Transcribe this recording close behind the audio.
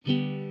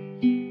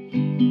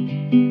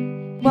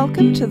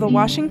Welcome to the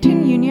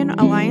Washington Union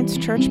Alliance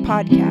Church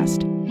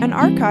podcast, an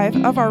archive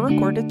of our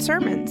recorded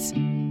sermons.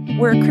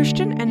 We're a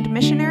Christian and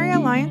Missionary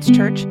Alliance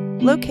church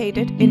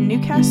located in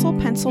Newcastle,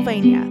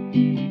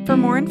 Pennsylvania. For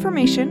more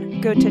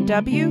information, go to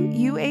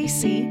wuac.org.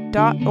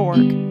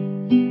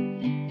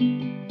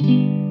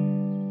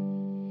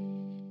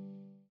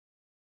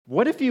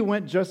 What if you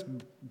went just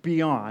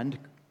beyond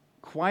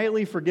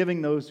quietly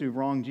forgiving those who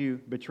wronged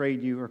you,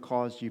 betrayed you, or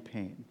caused you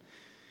pain?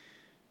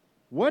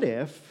 What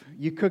if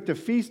you cooked a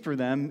feast for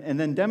them and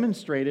then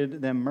demonstrated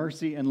them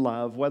mercy and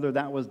love, whether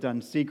that was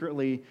done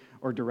secretly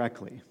or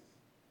directly?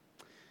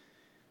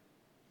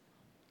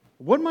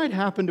 What might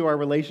happen to our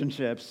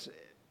relationships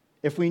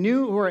if we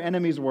knew who our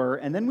enemies were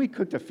and then we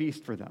cooked a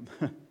feast for them?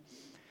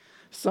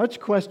 Such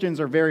questions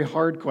are very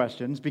hard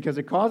questions because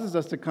it causes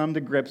us to come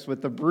to grips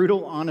with the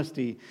brutal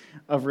honesty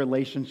of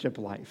relationship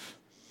life.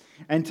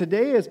 And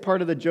today, as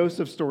part of the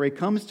Joseph story,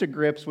 comes to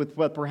grips with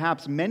what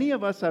perhaps many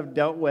of us have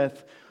dealt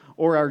with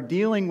or are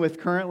dealing with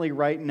currently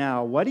right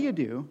now. What do you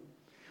do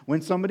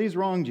when somebody's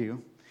wronged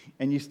you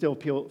and you still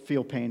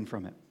feel pain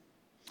from it?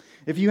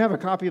 If you have a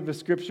copy of the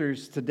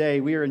scriptures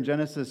today, we are in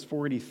Genesis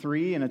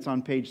 43, and it's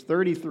on page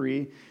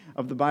 33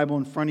 of the Bible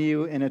in front of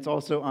you, and it's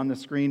also on the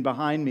screen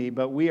behind me.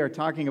 But we are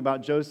talking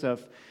about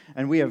Joseph,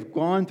 and we have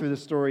gone through the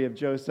story of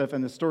Joseph,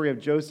 and the story of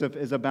Joseph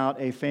is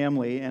about a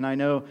family. And I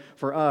know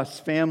for us,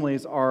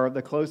 families are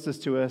the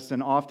closest to us,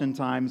 and often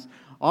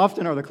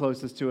are the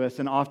closest to us,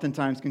 and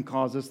oftentimes can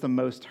cause us the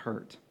most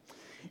hurt.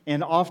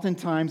 And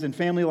oftentimes in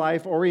family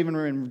life, or even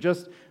in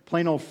just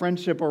plain old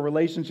friendship or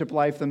relationship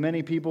life, the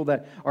many people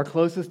that are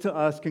closest to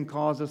us can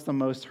cause us the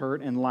most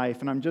hurt in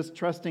life. And I'm just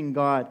trusting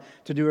God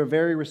to do a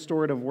very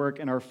restorative work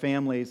in our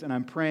families. And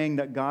I'm praying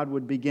that God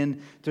would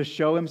begin to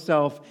show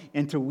Himself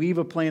and to weave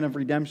a plan of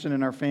redemption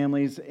in our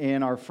families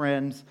and our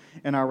friends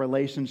and our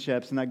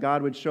relationships. And that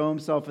God would show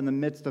Himself in the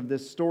midst of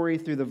this story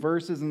through the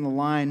verses and the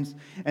lines.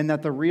 And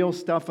that the real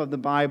stuff of the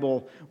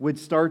Bible would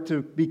start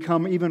to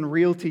become even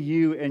real to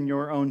you in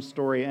your own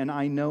story. And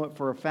I know it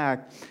for a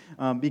fact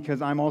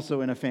because I'm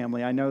also in a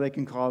family. I know they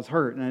can cause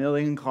hurt, and I know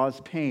they can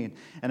cause pain,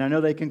 and I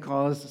know they can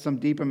cause some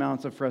deep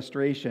amounts of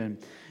frustration.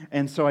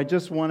 And so I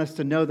just want us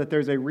to know that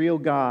there's a real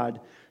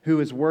God who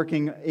is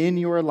working in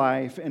your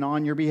life and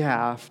on your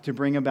behalf to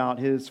bring about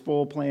His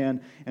full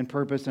plan and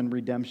purpose and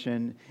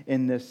redemption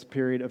in this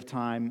period of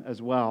time as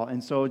well.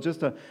 And so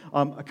just a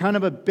kind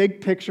of a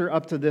big picture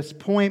up to this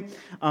point.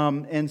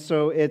 And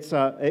so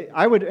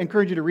I would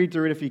encourage you to read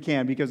through it if you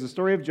can, because the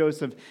story of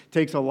Joseph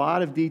takes a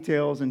lot of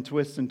details and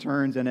twists and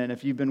turns in it. And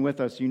if you've been with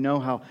us, you know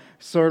how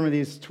sort of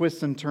these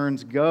twists and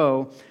turns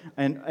go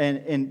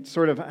and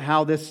sort of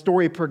how this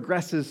story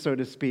progresses, so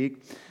to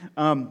speak.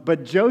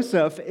 But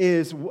Joseph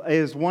is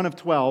one of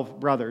 12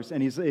 brothers,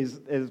 and he's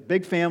his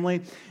big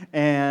family,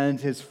 and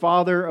his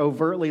father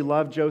overtly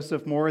loved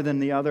Joseph more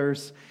than the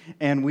others.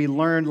 And we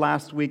learned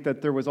last week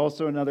that there was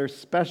also another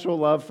special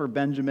love for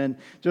Benjamin,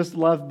 just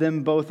loved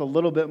them both a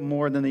little bit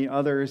more than the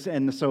others.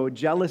 And so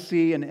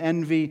jealousy and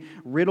envy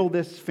riddle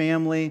this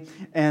family,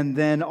 and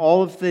then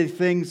all of the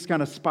things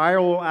kind of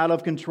spiral out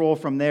of control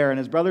from there. And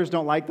his brothers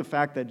don't like the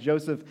fact that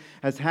Joseph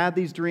has had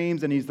these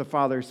dreams, and he's the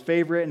father's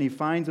favorite, and he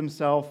finds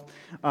himself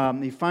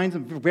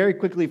very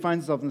quickly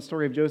finds himself in the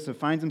story of Joseph,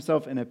 finds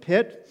himself in a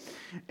pit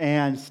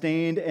and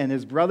stained, and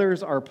his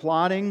brothers are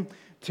plotting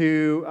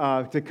to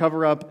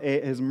cover up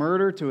his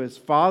murder to his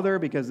father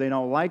because they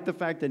don't like the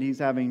fact that he's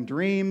having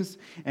dreams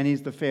and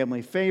he's the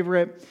family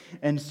favorite.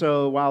 And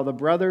so while the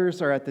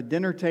brothers are at the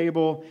dinner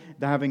table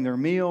having their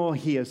meal,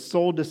 he is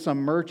sold to some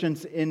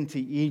merchants into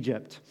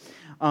Egypt.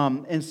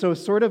 And so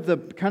sort of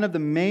the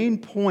main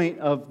point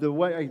of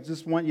what I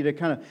just want you to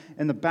kind of,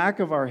 in the back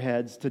of our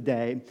heads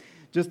today,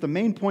 just the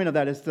main point of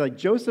that is that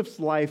Joseph's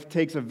life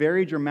takes a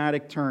very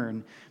dramatic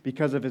turn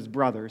because of his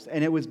brothers.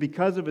 And it was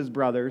because of his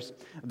brothers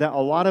that a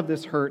lot of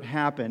this hurt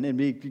happened. And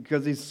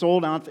because he's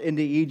sold out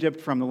into Egypt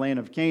from the land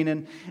of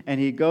Canaan,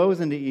 and he goes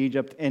into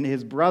Egypt, and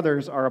his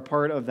brothers are a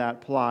part of that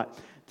plot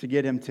to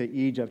get him to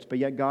Egypt. But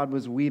yet God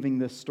was weaving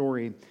this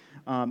story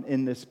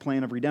in this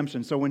plan of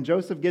redemption. So when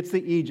Joseph gets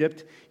to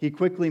Egypt, he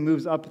quickly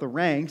moves up the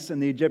ranks in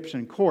the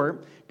Egyptian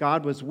court.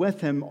 God was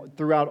with him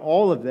throughout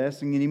all of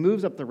this, and he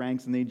moves up the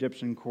ranks in the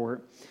Egyptian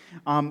court.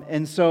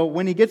 And so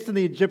when he gets to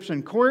the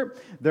Egyptian court,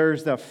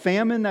 there's the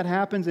famine that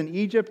happens in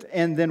Egypt,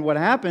 and then what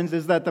happens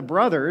is that the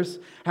brothers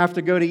have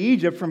to go to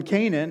Egypt from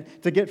Canaan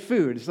to get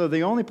food. So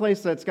the only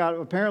place that's got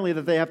apparently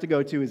that they have to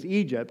go to is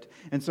Egypt,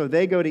 and so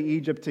they go to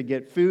Egypt to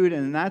get food,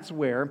 and that's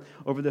where,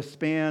 over the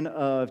span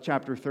of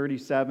chapter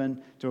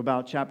 37 to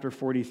about chapter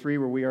 43,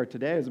 where we are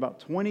today, is about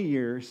 20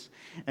 years,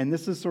 and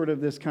this is sort of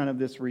this kind of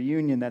this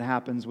reunion that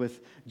happens with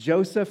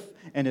Joseph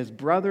and his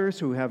brothers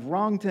who have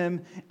wronged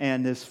him,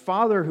 and his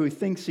father who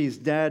thinks he's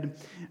dead,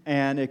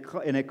 and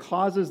it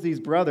causes these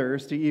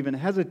brothers to even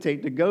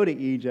hesitate to go to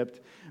Egypt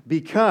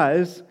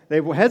because they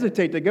will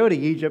hesitate to go to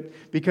Egypt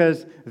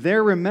because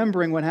they're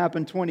remembering what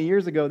happened 20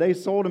 years ago. They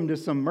sold him to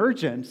some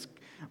merchants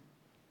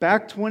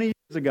back 20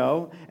 years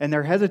ago, and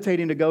they're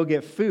hesitating to go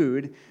get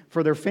food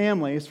for their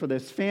families for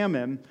this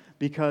famine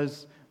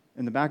because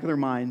in the back of their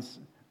minds,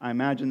 I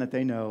imagine that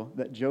they know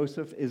that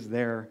Joseph is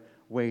there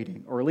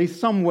waiting, or at least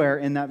somewhere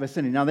in that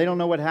vicinity. Now, they don't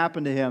know what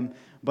happened to him,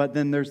 but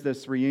then there's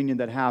this reunion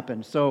that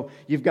happened. So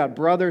you've got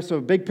brothers. So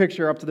big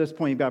picture up to this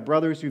point, you've got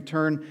brothers who've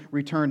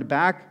returned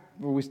back,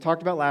 what we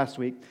talked about last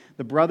week.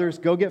 The brothers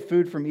go get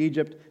food from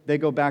Egypt. They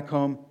go back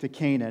home to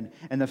Canaan.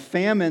 And the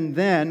famine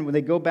then, when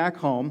they go back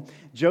home,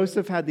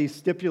 Joseph had these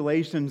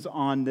stipulations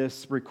on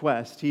this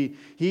request.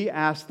 He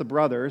asked the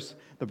brothers.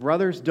 The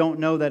brothers don't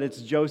know that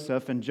it's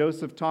Joseph, and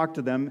Joseph talked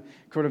to them,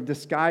 sort of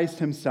disguised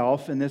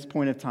himself in this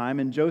point of time.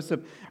 And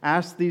Joseph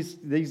asked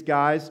these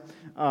guys,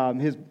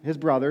 his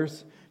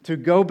brothers, to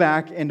go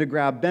back and to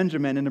grab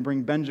Benjamin and to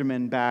bring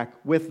Benjamin back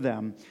with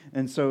them.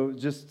 And so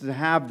just to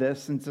have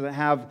this and to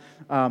have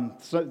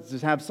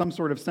some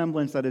sort of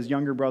semblance that his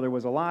younger brother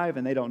was alive,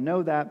 and they don't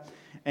know that.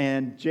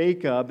 And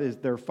Jacob, is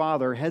their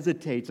father,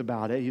 hesitates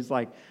about it. He's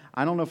like,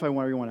 I don't know if I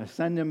really want to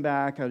send him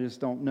back. I just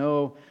don't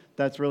know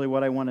that's really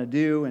what I want to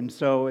do. And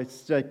so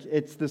it's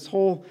this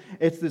whole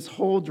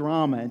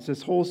drama. It's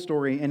this whole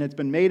story, and it's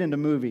been made into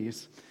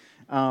movies.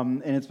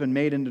 And it's been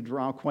made into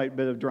quite a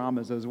bit of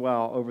dramas as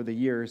well over the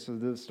years, so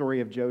the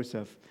story of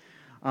Joseph.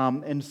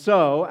 And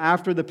so,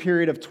 after the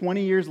period of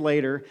 20 years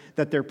later,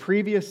 that their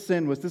previous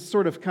sin was this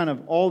sort of kind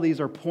of, all these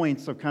are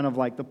points, so kind of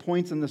like the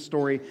points in the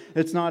story.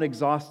 It's not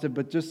exhaustive,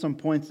 but just some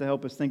points to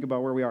help us think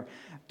about where we are.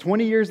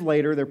 20 years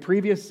later, their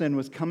previous sin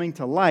was coming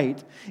to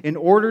light in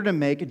order to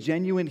make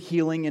genuine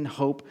healing and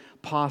hope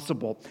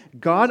possible.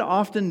 God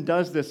often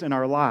does this in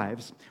our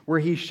lives, where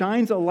He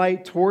shines a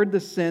light toward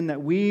the sin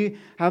that we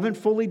haven't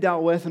fully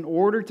dealt with in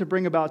order to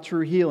bring about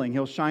true healing.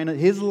 He'll shine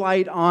His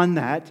light on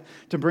that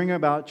to bring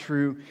about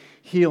true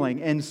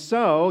healing. And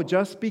so,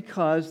 just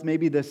because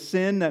maybe the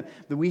sin that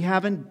we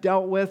haven't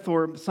dealt with,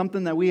 or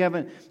something that we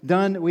haven't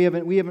done, we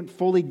haven't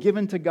fully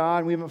given to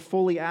God, we haven't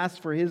fully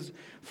asked for His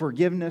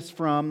forgiveness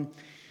from,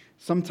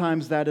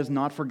 sometimes that is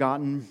not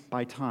forgotten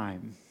by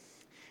time.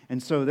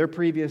 And so their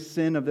previous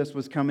sin of this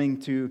was coming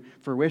to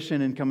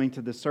fruition and coming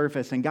to the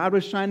surface. And God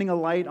was shining a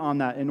light on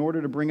that in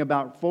order to bring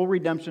about full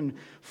redemption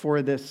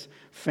for this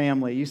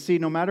family. You see,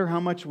 no matter how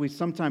much we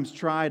sometimes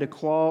try to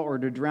claw or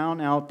to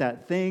drown out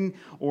that thing,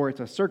 or it's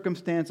a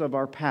circumstance of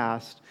our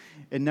past,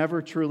 it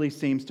never truly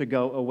seems to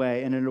go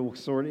away. And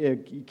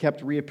it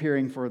kept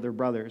reappearing for their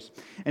brothers.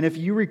 And if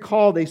you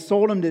recall, they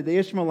sold them to the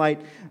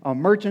Ishmaelite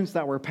merchants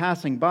that were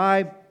passing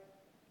by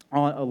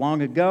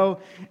long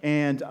ago,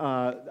 and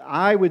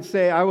I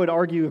would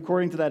argue,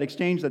 according to that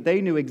exchange, that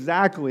they knew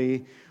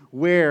exactly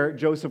where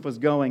Joseph was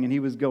going, and he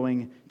was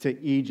going to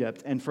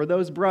Egypt. And for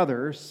those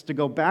brothers to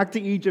go back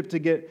to Egypt to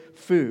get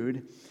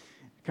food,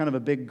 kind of a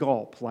big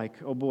gulp, like,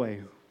 oh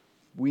boy,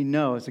 we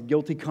know, it's a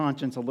guilty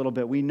conscience a little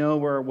bit. We know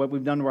what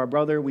we've done to our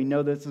brother. We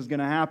know this is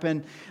going to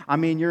happen. I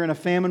mean, you're in a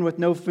famine with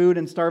no food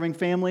and starving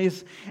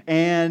families,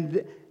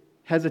 and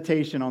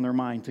hesitation on their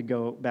mind to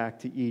go back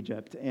to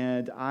Egypt.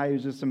 And I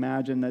just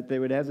imagine that they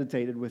would have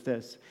hesitated with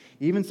this.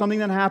 Even something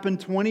that happened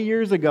 20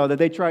 years ago that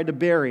they tried to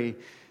bury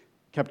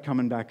kept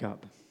coming back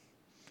up.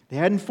 They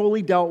hadn't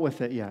fully dealt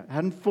with it yet,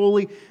 hadn't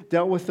fully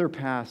dealt with their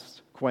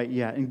past quite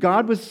yet. And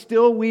God was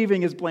still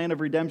weaving His plan of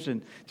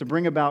redemption to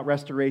bring about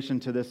restoration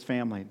to this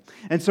family.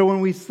 And so when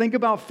we think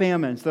about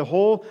famines, the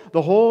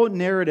whole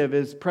narrative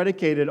is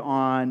predicated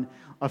on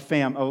a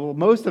famine.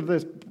 Most of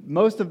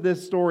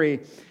this story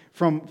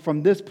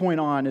from this point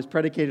on is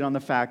predicated on the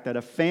fact that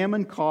a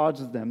famine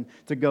causes them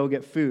to go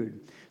get food.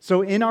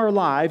 So in our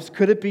lives,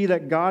 could it be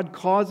that God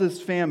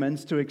causes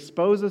famines to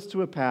expose us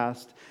to a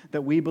past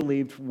that we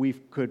believed we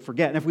could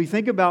forget? And if we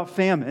think about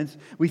famines,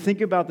 we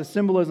think about the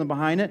symbolism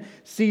behind it,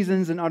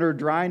 seasons and utter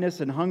dryness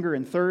and hunger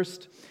and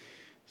thirst.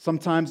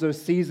 Sometimes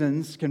those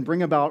seasons can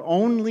bring about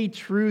only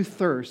true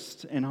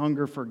thirst and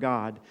hunger for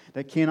God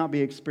that cannot be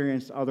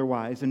experienced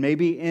otherwise. And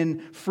maybe in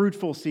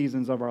fruitful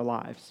seasons of our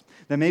lives,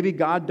 that maybe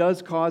God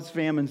does cause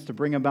famines to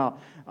bring about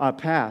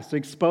past, to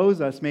expose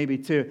us maybe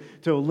to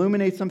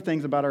illuminate some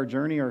things about our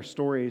journey or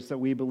stories that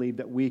we believe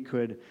that we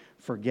could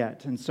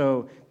forget. And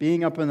so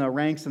being up in the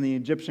ranks in the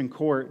Egyptian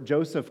court,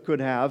 Joseph could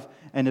have,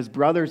 and his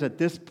brothers at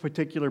this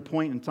particular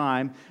point in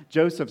time,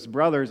 Joseph's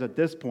brothers at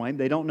this point,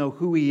 they don't know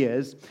who he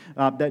is,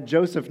 that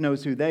Joseph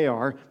knows who they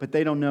are, but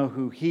they don't know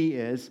who he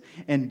is.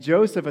 And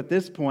Joseph at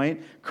this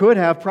point could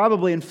have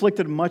probably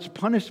inflicted much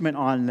punishment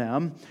on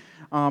them.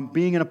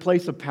 Being in a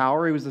place of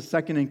power, he was the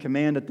second in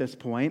command at this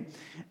point.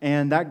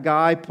 And that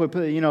guy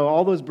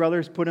all those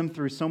brothers put him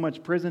through so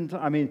much prison.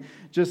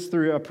 Just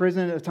through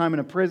a time in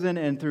a prison,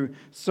 and through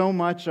so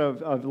much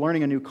of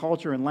learning a new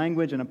culture and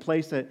language in a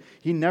place that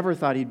he never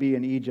thought he'd be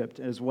in Egypt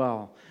as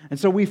well. And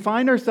so we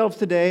find ourselves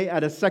today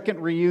at a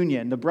second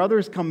reunion. The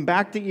brothers come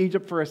back to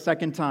Egypt for a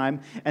second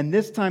time, and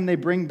this time they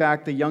bring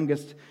back the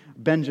youngest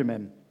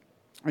Benjamin,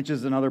 which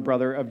is another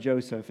brother of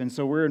Joseph. And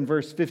so we're in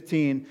verse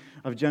 15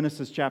 of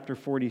Genesis chapter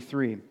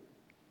 43.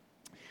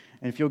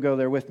 And if you'll go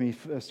there with me,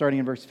 starting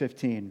in verse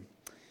 15.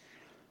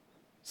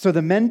 So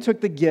the men took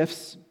the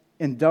gifts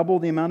and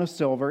doubled the amount of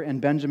silver, and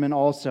Benjamin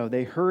also.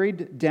 They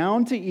hurried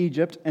down to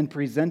Egypt and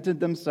presented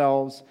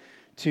themselves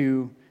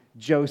to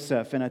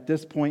Joseph. And at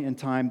this point in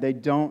time, they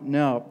don't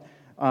know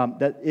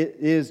that it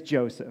is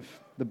Joseph.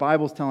 The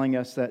Bible's telling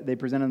us that they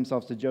presented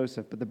themselves to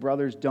Joseph, but the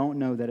brothers don't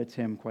know that it's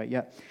him quite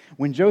yet.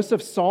 When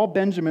Joseph saw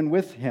Benjamin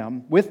with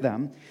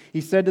them,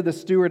 he said to the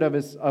steward of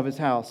his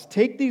house,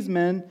 "Take these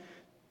men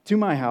to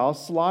my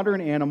house, slaughter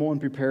an animal,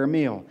 and prepare a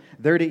meal.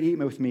 They're to eat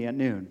with me at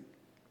noon."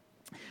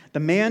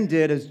 The man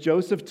did as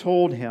Joseph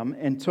told him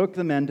and took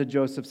the men to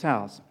Joseph's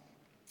house.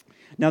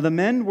 Now the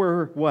men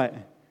were what?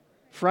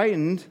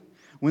 Frightened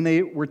when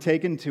they were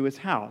taken to his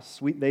house.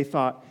 They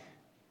thought,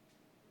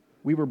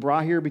 "We were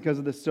brought here because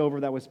of the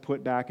silver that was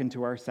put back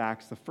into our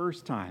sacks the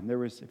first time." There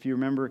was, if you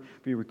remember,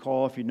 if you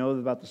recall, if you know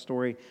about the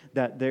story,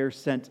 that they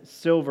sent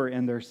silver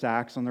in their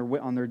sacks on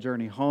their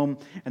journey home,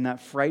 and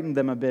that frightened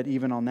them a bit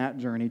even on that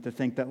journey to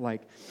think that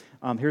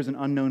here's an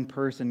unknown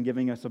person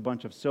giving us a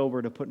bunch of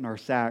silver to put in our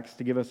sacks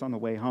to give us on the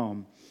way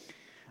home.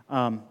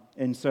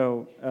 And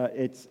so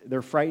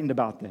they're frightened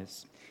about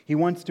this.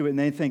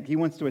 They think he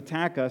wants to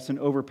attack us and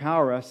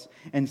overpower us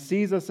and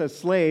seize us as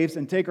slaves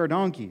and take our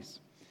donkeys.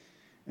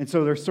 And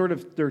so they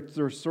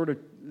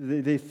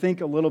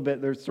think a little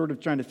bit, they're sort of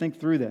trying to think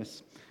through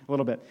this a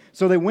little bit.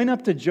 So they went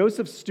up to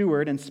Joseph's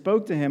steward and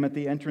spoke to him at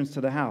the entrance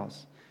to the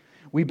house.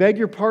 "We beg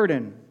your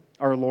pardon,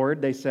 our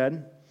lord," they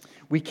said.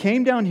 "We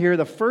came down here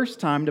the first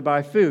time to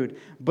buy food,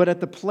 but at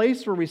the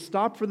place where we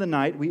stopped for the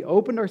night, we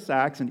opened our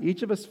sacks and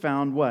each of us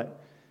found" what?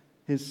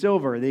 "His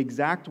silver, the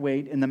exact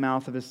weight in the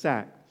mouth of his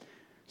sack.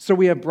 So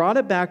we have brought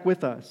it back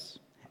with us.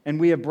 And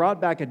we have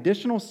brought back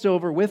additional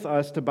silver with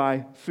us to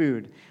buy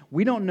food.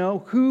 We don't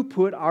know who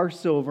put our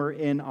silver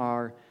in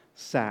our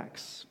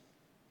sacks."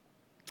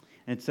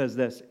 And it says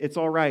this, "It's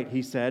all right,"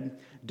 he said.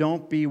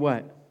 "Don't be"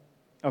 what?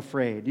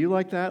 "Afraid." Do you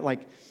like that?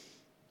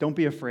 Don't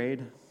be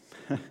afraid.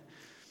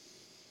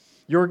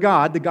 "Your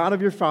God, the God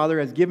of your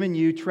father, has given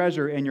you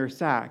treasure in your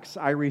sacks.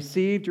 I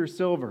received your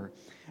silver."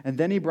 And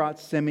then he brought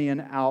Simeon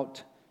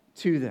out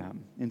to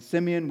them. And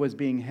Simeon was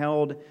being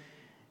held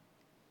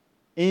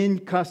in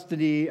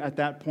custody at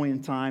that point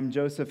in time.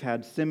 Joseph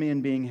had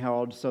Simeon being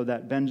held so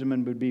that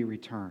Benjamin would be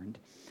returned.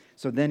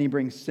 So then he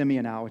brings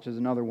Simeon out, which is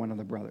another one of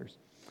the brothers.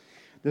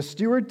 The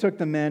steward took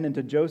the men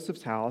into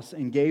Joseph's house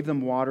and gave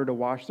them water to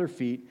wash their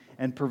feet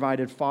and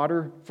provided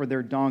fodder for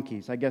their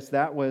donkeys. I guess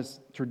that was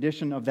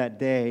tradition of that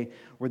day,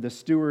 where the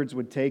stewards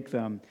would take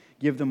them,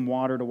 give them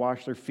water to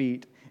wash their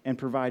feet, and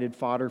provided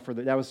fodder for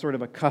that was sort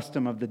of a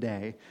custom of the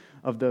day,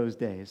 of those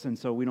days. And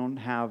so we don't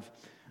have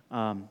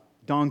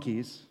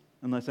donkeys,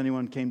 unless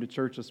anyone came to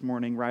church this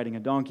morning riding a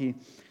donkey.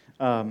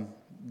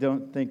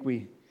 Don't think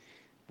we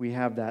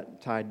have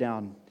that tied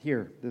down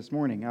here this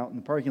morning out in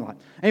the parking lot.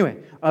 Anyway,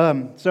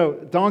 so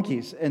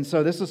donkeys. And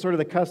so this is sort of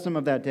the custom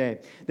of that day.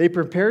 They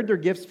prepared their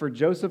gifts for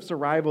Joseph's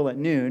arrival at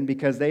noon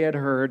because they had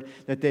heard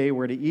that they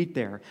were to eat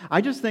there.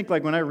 I just think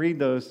when I read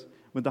those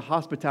with the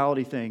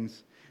hospitality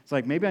things, it's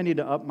maybe I need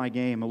to up my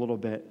game a little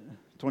bit,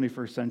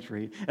 21st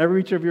century.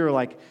 Each of you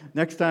are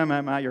next time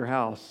I'm at your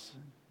house,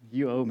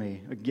 you owe me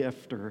a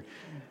gift, or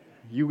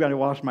you got to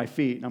wash my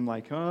feet. And I'm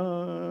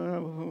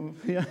oh,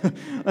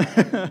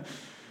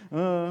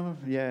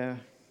 yeah.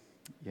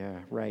 Yeah,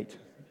 right.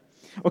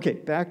 Okay,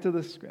 back to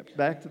the script.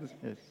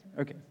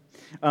 Okay.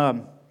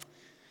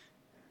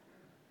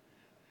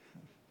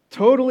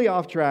 Totally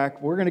off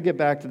track. We're going to get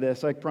back to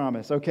this, I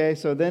promise. Okay,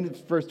 so then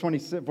verse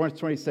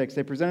 26,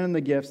 they presented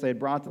the gifts they had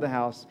brought to the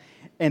house,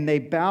 and they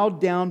bowed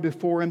down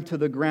before him to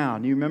the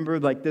ground. You remember,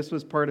 this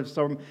was part of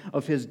some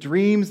of his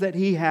dreams that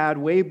he had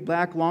way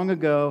back long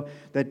ago,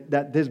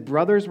 that his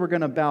brothers were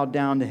going to bow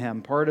down to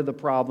him. Part of the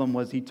problem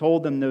was he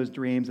told them those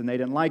dreams, and they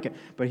didn't like it.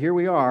 But here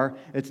we are.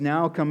 It's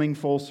now coming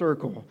full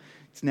circle.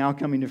 It's now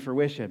coming to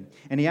fruition.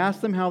 And he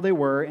asked them how they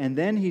were, and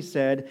then he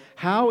said,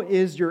 "How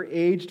is your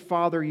aged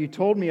father you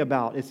told me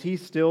about? Is he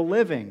still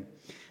living?"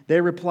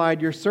 They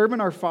replied, "Your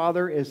servant, our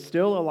father, is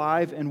still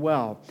alive and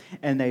well."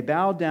 And they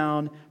bowed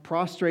down,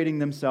 prostrating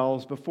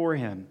themselves before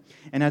him.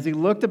 And as he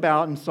looked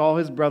about and saw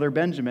his brother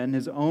Benjamin,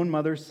 his own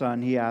mother's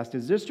son, he asked,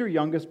 "Is this your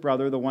youngest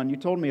brother, the one you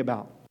told me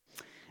about?"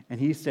 And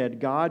he said,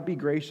 "God be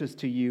gracious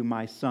to you,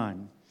 my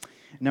son."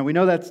 Now we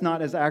know that's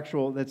not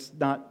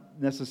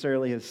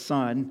necessarily his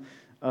son,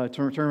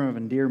 term of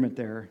endearment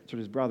there to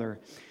his brother.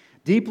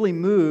 Deeply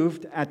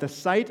moved at the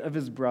sight of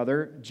his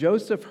brother,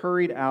 Joseph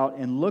hurried out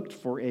and looked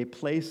for a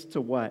place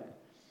to what?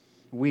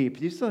 Weep.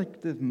 You see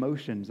the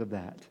emotions of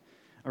that.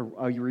 A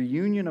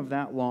reunion of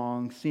that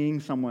long,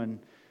 seeing someone.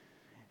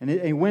 And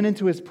he went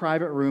into his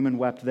private room and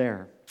wept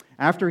there.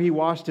 After he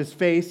washed his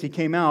face, he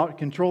came out,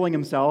 controlling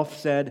himself,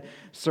 said,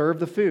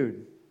 "Serve the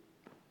food."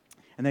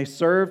 And they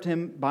served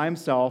him by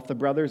himself, the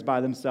brothers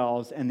by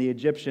themselves, and the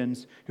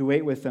Egyptians who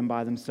ate with them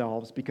by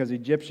themselves, because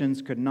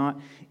Egyptians could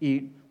not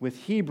eat with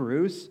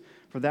Hebrews,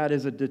 for that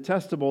is a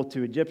detestable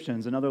to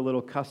Egyptians, another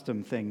little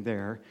custom thing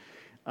there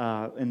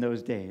in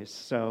those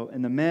days.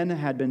 And the men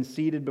had been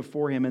seated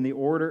before him in the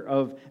order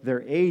of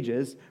their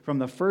ages, from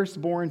the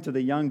firstborn to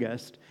the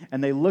youngest,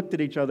 and they looked at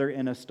each other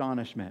in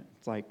astonishment.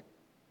 It's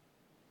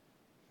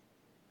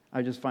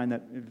I just find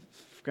that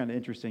kind of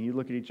interesting. You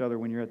look at each other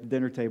when you're at the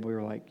dinner table,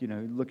 you're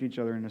look at each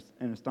other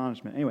in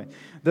astonishment. Anyway,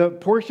 the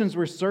portions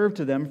were served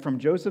to them from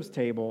Joseph's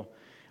table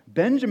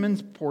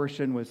Benjamin's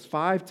portion was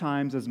 5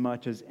 times as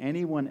much as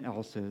anyone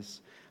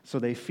else's, so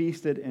they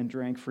feasted and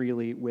drank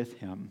freely with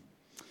him.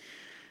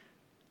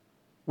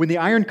 When the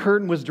Iron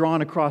Curtain was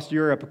drawn across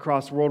Europe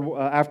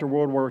after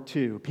World War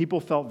II,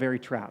 people felt very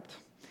trapped.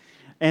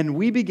 And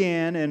we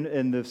began,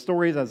 and the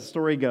stories, as the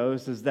story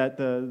goes, is that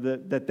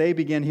that they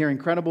began hearing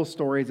incredible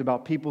stories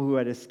about people who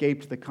had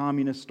escaped the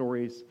communist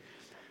stories,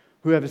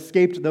 who have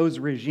escaped those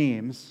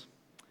regimes,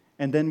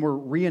 and then were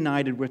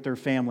reunited with their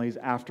families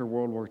after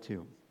World War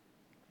II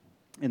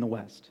in the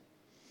West.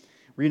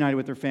 Reunited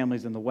with their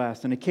families in the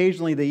West. And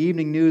occasionally the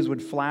evening news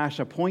would flash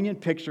a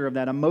poignant picture of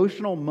that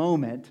emotional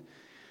moment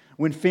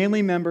when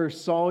family members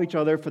saw each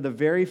other for the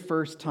very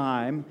first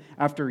time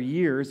after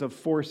years of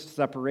forced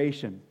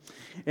separation.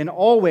 And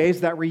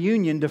always that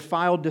reunion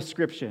defied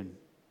description,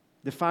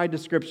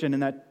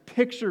 and that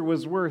picture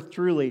was worth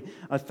truly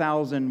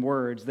 1,000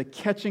 words. The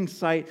catching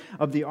sight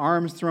of the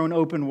arms thrown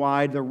open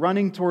wide, the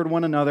running toward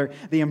one another,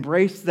 the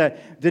embrace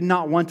that did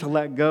not want to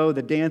let go,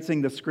 the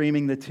dancing, the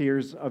screaming, the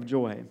tears of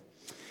joy.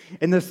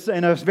 In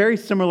a very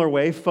similar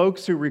way,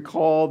 folks who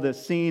recall the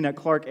scene at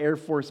Clark Air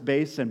Force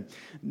Base in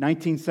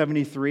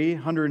 1973,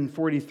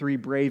 143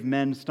 brave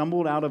men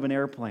stumbled out of an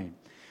airplane,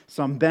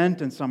 some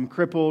bent and some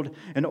crippled,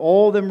 and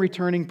all of them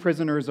returning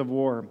prisoners of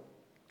war,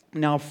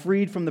 now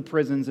freed from the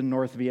prisons in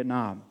North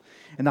Vietnam.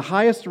 And the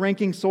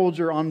highest-ranking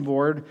soldier on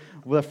board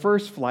the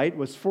first flight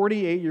was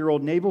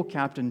 48-year-old Naval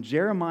Captain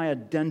Jeremiah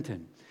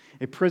Denton,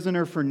 a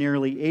prisoner for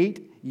nearly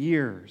 8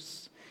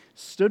 years,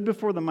 stood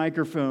before the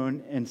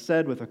microphone and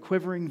said with a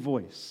quivering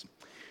voice,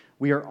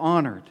 "We are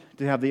honored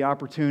to have the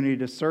opportunity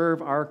to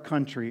serve our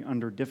country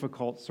under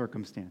difficult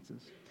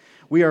circumstances.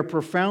 We are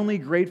profoundly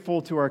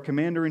grateful to our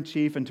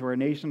Commander-in-Chief and to our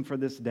nation for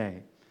this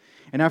day."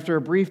 And after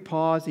a brief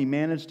pause, he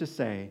managed to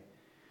say,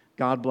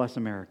 "God bless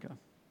America."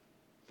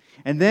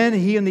 And then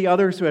he and the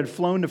others who had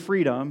flown to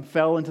freedom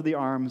fell into the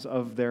arms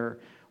of their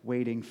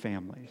waiting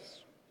families.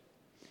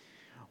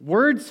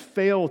 Words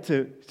fail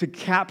to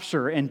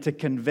capture and to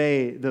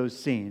convey those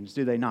scenes,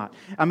 do they not?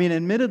 I mean,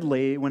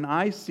 admittedly, when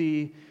I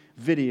see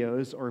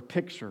videos or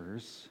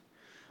pictures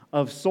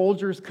of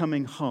soldiers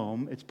coming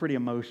home, it's pretty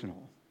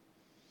emotional.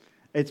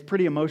 It's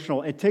pretty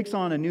emotional. It takes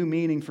on a new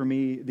meaning for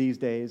me these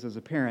days as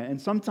a parent.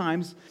 And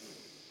sometimes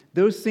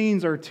those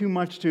scenes are too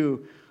much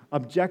to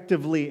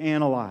objectively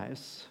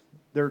analyze.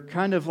 They're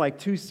kind of like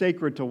too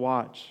sacred to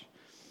watch.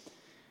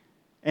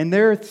 And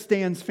there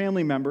stands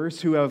family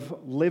members who have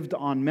lived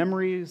on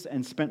memories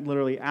and spent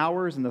literally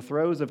hours in the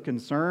throes of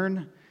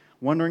concern,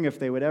 wondering if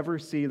they would ever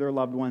see their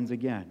loved ones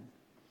again.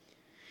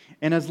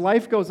 And as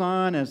life goes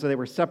on, as they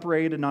were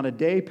separated, not a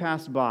day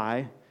passed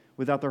by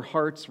without their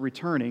hearts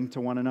returning to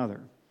one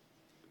another.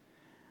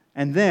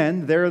 And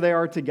then there they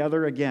are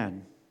together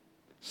again,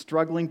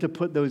 struggling to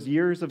put those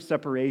years of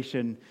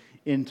separation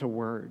into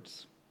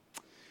words.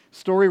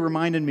 Story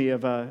reminded me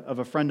of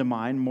a friend of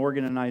mine.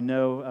 Morgan and I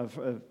know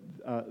of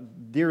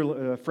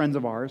dear friends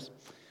of ours,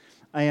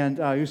 and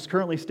who's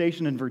currently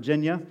stationed in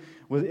Virginia,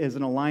 is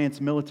an Alliance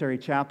military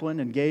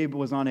chaplain, and Gabe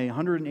was on a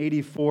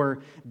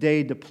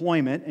 184-day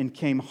deployment and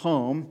came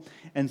home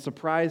and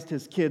surprised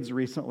his kids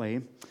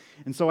recently.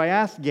 And so I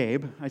asked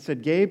Gabe, I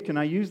said, "Gabe, can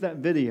I use that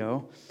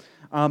video?"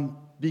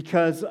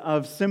 Because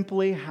of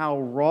simply how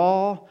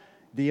raw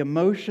the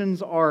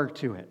emotions are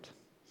to it.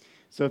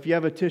 So if you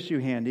have a tissue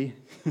handy,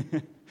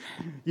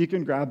 you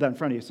can grab that in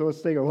front of you. So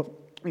let's take a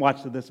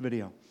watch this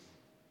video.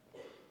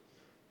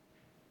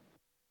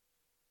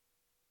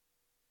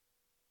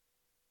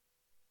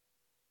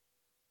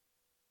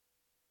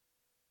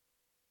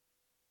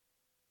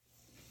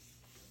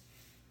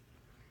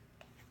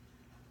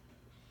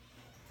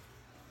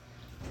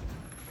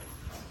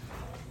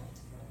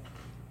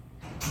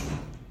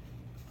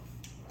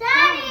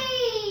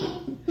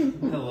 Daddy!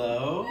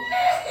 Hello?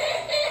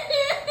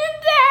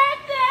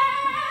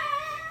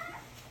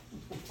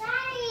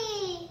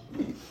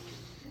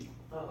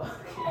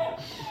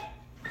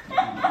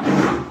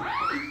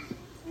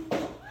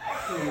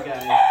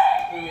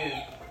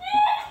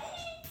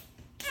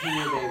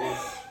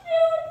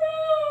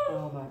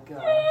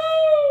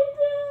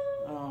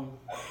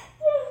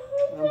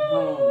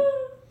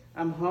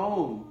 I'm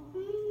home.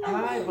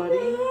 Hi, buddy.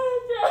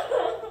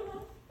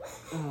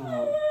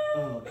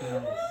 Oh,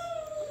 guys.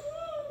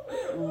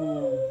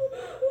 Oh,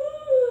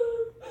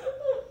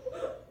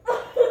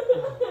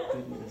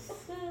 goodness.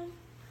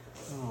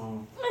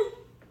 Oh.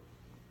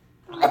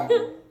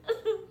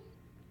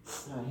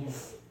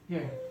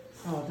 Here.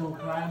 Oh, don't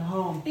cry. I'm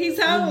home. He's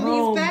home. I'm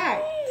home. He's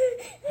back.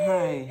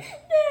 Hi.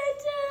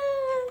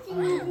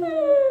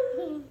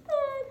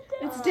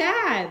 It's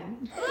Dad.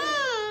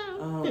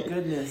 Oh,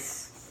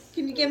 goodness.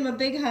 Can you give him a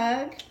big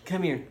hug?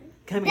 Come here.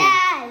 Come here.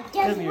 Dad,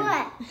 guess Come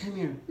what? Here. Come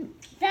here.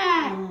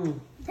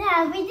 Dad,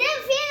 Dad, we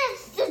didn't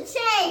finish the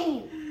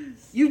chain.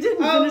 You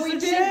didn't Oh, finish we the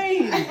did.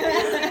 chain.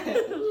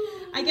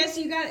 I guess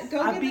you got go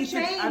I get beat the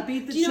chain. I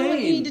beat the do you know what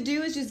you chain. need to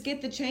do is just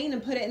get the chain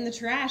and put it in the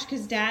trash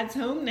because Dad's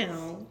home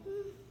now.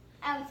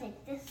 I would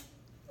take this.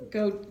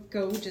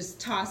 Go, just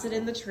toss it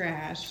in the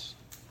trash.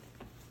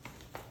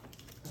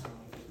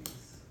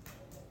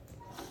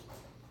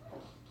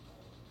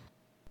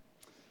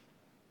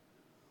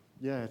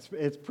 Yeah,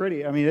 it's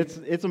pretty. I mean,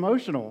 it's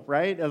emotional,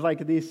 right? It's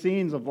like these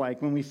scenes of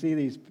like when we see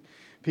these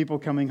people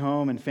coming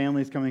home and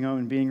families coming home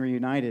and being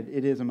reunited,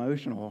 it is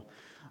emotional.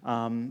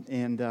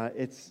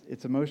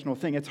 It's emotional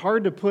thing. It's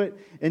hard to put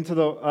into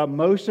the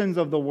emotions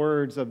of the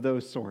words of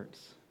those sorts.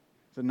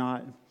 Is it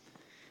not?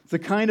 It's the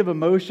kind of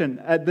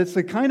emotion. That's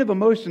the kind of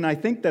emotion I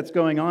think that's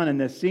going on in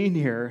this scene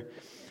here.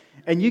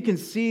 And you can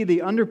see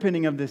the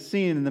underpinning of this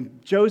scene and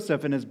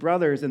Joseph and his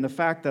brothers and the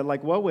fact that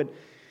like what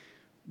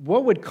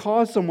would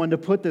cause someone to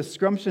put this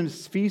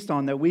scrumptious feast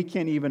on that we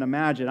can't even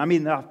imagine? I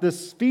mean,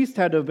 this feast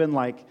had to have been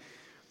like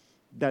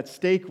that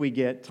steak we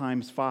get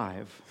times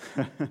 5.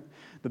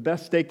 The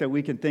best steak that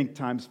we can think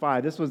times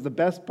 5. This was the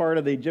best part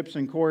of the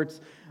Egyptian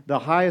courts, the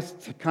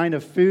highest kind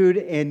of food,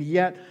 and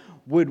yet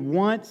would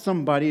want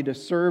somebody to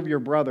serve your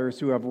brothers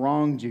who have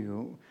wronged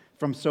you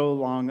from so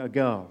long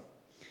ago.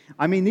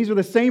 I mean, these were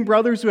the same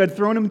brothers who had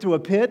thrown him to a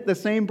pit, the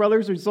same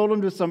brothers who sold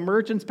him to some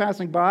merchants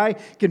passing by,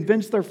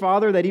 convinced their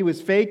father that he was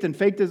faked and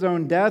faked his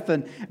own death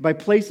and by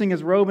placing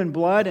his robe in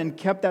blood and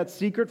kept that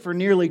secret for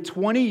nearly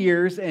 20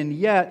 years. And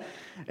yet,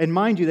 and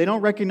mind you, they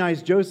don't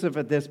recognize Joseph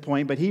at this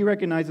point, but he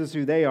recognizes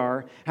who they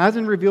are,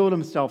 hasn't revealed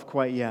himself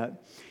quite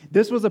yet.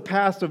 This was a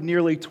past of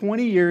nearly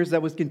 20 years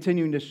that was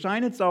continuing to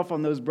shine itself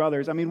on those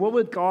brothers. I mean, what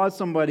would cause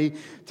somebody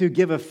to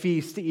give a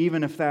feast,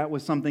 even if that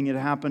was something that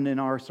happened in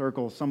our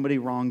circle? Somebody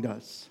wronged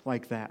us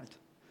like that.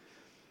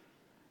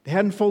 They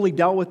hadn't fully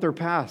dealt with their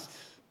past,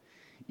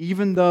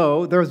 even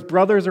though those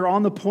brothers are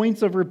on the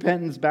points of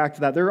repentance back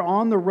to that. They're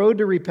on the road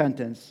to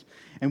repentance,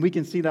 and we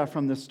can see that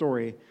from this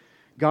story.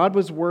 God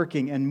was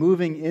working and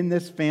moving in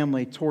this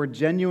family toward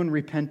genuine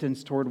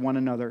repentance toward one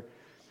another.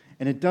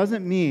 And it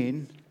doesn't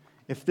mean,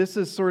 if this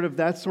is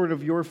that's sort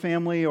of your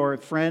family or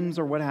friends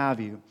or what have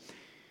you,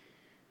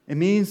 it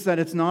means that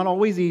it's not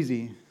always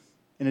easy,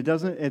 and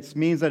it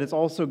means that it's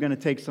also going to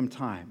take some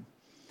time.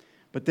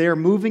 But they are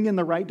moving in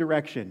the right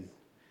direction,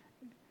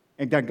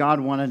 and that God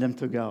wanted them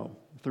to go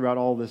throughout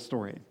all this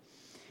story.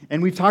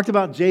 And we've talked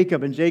about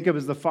Jacob, and Jacob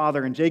is the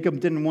father, and Jacob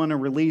didn't want to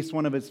release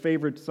one of his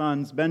favorite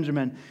sons,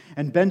 Benjamin.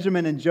 And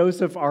Benjamin and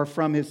Joseph are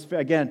from his,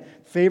 again,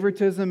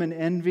 favoritism and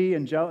envy,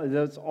 and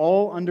that's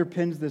all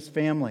underpins this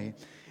family.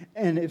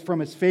 And it's from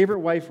his favorite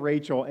wife,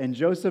 Rachel, and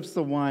Joseph's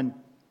the one,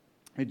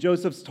 and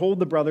Joseph's told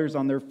the brothers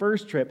on their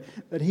first trip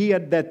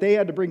that they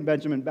had to bring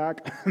Benjamin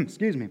back,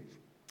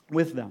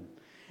 with them.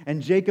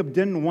 And Jacob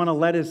didn't want to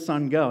let his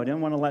son go,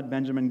 didn't want to let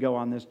Benjamin go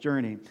on this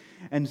journey.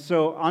 And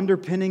so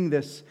underpinning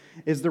this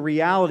is the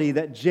reality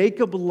that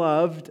Jacob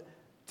loved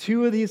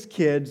 2 of these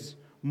kids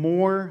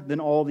more than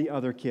all the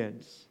other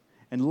kids,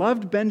 and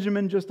loved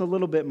Benjamin just a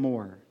little bit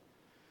more,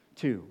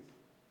 too.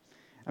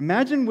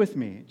 Imagine with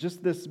me,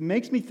 just this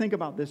makes me think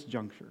about this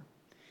juncture.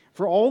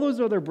 For all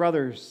those other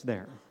brothers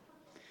there,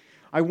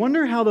 I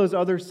wonder how those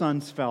other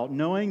sons felt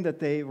knowing that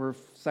they were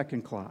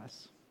second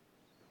class.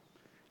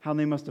 How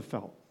they must have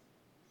felt.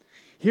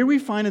 Here we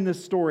find in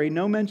this story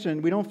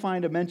we don't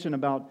find a mention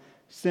about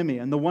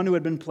Simeon, the one who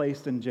had been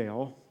placed in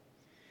jail.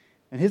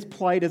 And his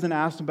plight isn't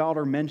asked about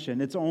or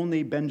mentioned. It's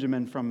only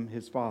Benjamin from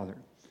his father.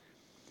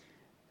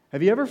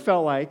 Have you ever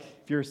felt like,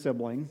 if you're a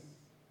sibling,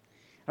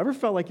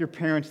 your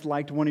parents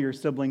liked one of your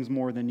siblings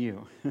more than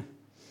you?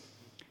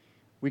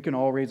 We can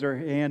all raise our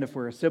hand if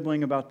we're a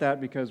sibling about that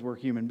because we're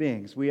human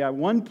beings. We at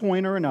one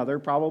point or another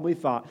probably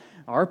thought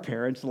our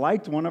parents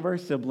liked one of our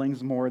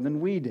siblings more than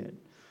we did.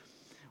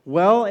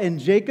 Well, in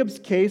Jacob's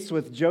case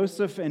with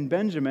Joseph and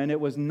Benjamin, it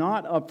was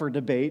not up for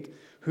debate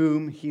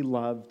whom he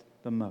loved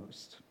the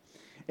most.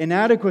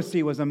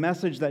 Inadequacy was a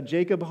message that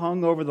Jacob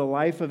hung over the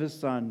life of his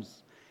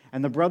sons,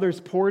 and the brothers'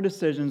 poor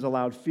decisions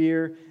allowed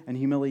fear and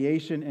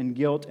humiliation and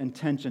guilt and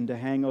tension to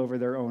hang over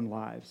their own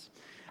lives.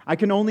 I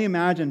can only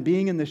imagine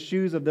being in the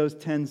shoes of those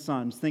 10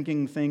 sons,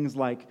 thinking things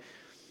like,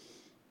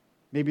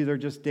 maybe they're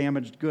just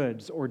damaged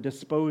goods or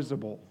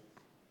disposable.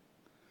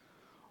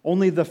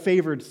 Only the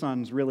favored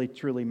sons really,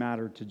 truly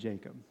mattered to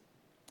Jacob.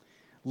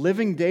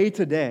 Living day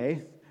to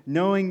day,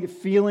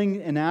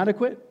 feeling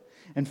inadequate,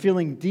 and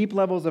feeling deep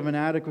levels of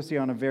inadequacy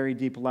on a very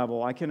deep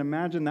level, I can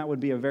imagine that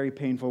would be a very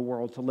painful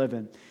world to live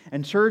in.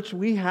 And church,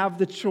 we have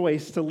the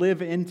choice to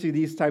live into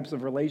these types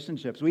of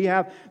relationships. We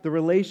have the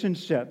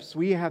relationships.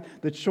 We have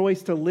the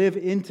choice to live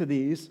into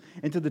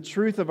the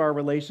truth of our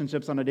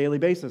relationships on a daily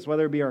basis,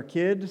 whether it be our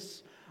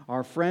kids,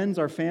 our friends,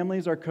 our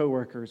families, our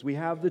coworkers. We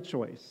have the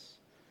choice.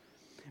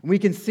 We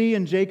can see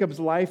in Jacob's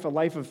life a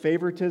life of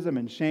favoritism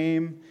and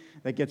shame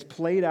that gets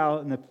played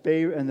out in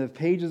the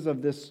pages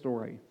of this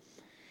story.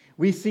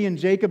 We see in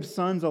Jacob's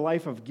sons a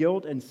life of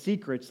guilt and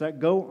secrets that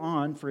go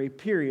on for a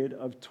period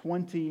of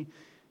 20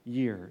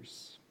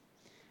 years.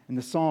 In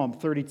the Psalm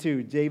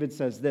 32, David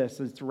says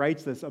this,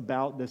 writes this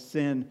about the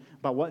sin,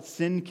 about what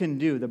sin can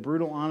do, the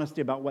brutal honesty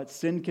about what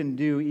sin can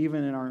do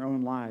even in our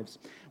own lives.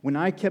 When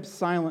I kept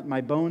silent, my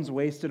bones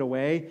wasted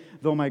away,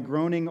 through my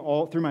groaning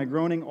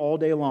all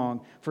day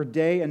long. For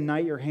day and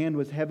night your hand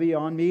was heavy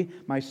on me,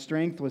 my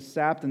strength was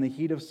sapped in the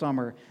heat of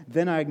summer.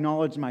 Then I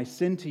acknowledged my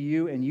sin to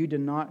you, and you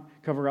did not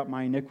cover up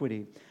my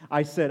iniquity.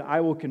 I said,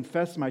 I will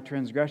confess my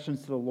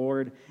transgressions to the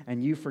Lord,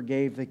 and you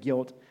forgave the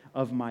guilt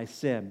of my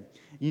sin.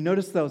 You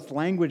notice those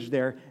language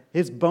there.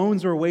 His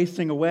bones are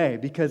wasting away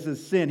because of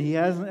sin. He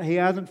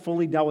hasn't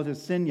fully dealt with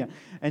his sin yet.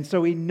 And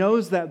so he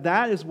knows that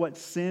that is what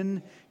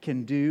sin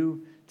can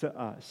do to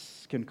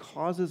us, can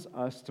causes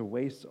us to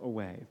waste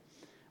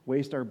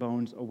our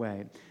bones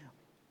away.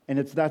 And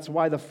that's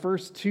why the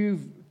first two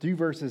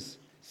verses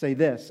say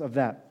this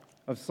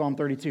of Psalm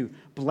 32.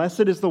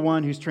 Blessed is the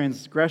one whose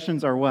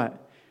transgressions are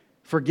what?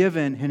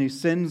 Forgiven, and whose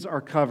sins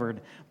are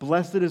covered.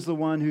 Blessed is the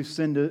one whose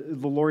sin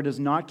the Lord does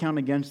not count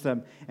against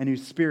them, and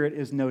whose spirit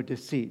is no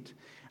deceit.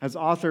 As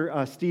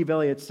author Steve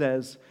Elliott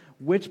says,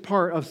 which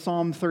part of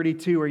Psalm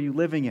 32 are you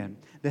living in?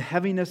 The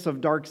heaviness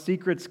of dark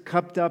secrets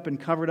cupped up and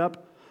covered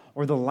up,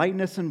 or the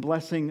lightness and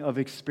blessing of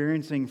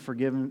experiencing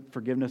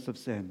forgiveness of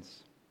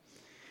sins?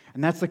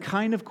 And that's the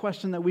kind of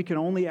question that we can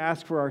only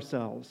ask for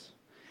ourselves.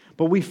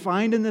 But we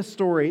find in this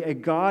story a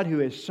God who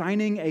is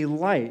shining a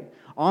light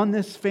on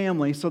this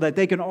family so that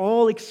they can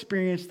all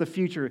experience the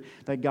future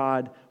that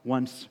God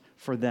wants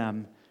for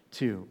them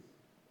too.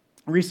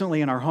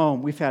 Recently in our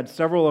home, we've had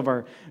several of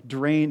our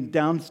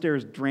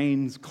downstairs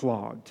drains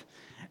clogged.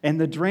 And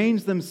the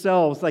drains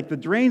themselves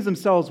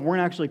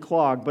weren't actually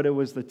clogged, but it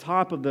was the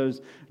top of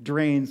those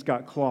drains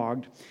got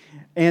clogged.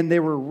 And they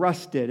were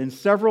rusted. And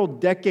several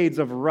decades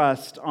of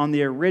rust on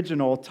the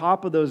original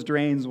top of those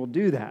drains will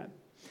do that.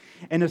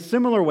 In a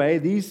similar way,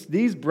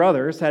 these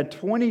brothers had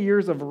 20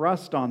 years of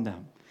rust on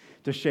them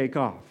to shake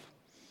off.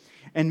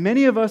 And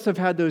many of us have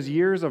had those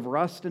years of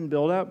rust and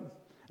buildup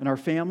in our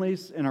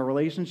families, in our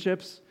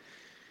relationships.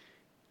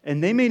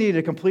 And they may need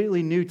a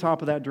completely new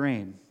top of that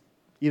drain.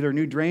 Either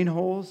new drain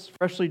holes,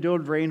 freshly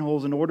drilled drain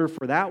holes, in order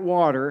for that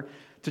water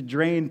to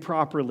drain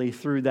properly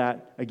through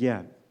that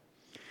again.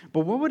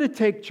 But what would it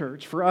take,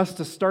 church, for us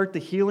to start the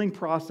healing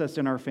process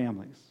in our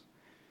families?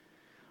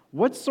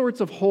 What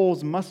sorts of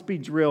holes must be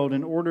drilled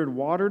in order for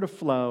water to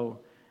flow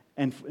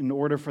and in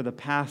order for the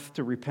path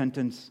to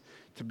repentance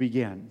to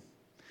begin?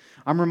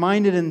 I'm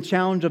reminded in the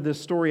challenge of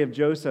this story of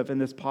Joseph in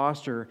this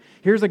posture.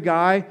 Here's a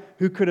guy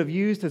who could have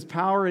used his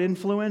power and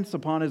influence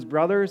upon his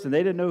brothers, and they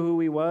didn't know who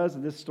he was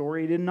in this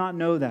story. He did not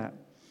know that.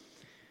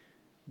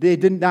 They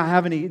did not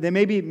have any.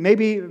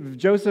 Maybe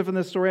Joseph in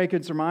this story, I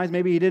could surmise,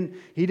 maybe he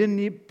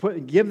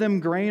didn't give them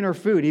grain or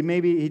food. He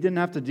didn't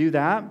have to do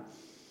that.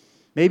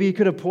 Maybe he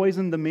could have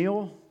poisoned the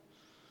meal.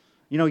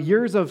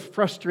 Years of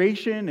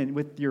frustration and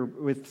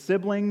with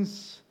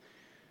siblings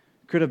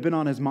could have been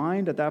on his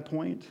mind at that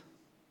point.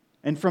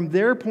 And from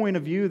their point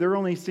of view, they're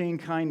only seeing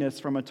kindness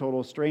from a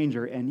total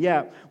stranger. And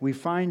yet, we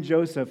find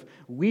Joseph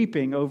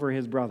weeping over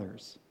his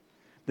brothers.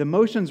 The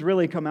emotions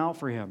really come out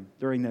for him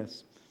during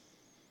this.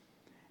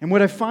 And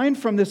what I find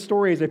from this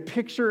story is a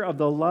picture of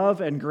the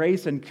love and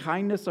grace and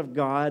kindness of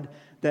God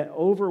that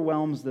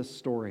overwhelms this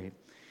story.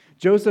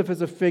 Joseph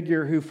is a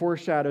figure who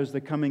foreshadows the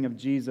coming of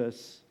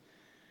Jesus.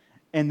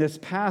 And this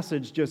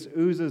passage just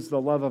oozes the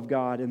love of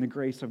God and the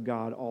grace of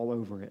God all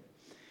over it.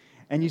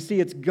 And you see,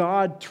 it's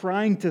God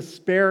trying to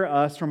spare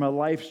us from a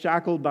life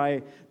shackled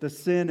by the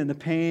sin and the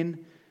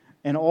pain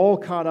and all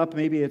caught up,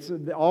 maybe it's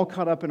all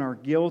caught up in our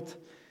guilt.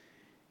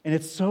 And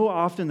it's so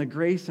often the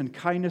grace and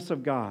kindness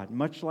of God,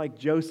 much like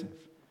Joseph,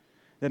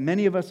 that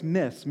many of us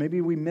miss. Maybe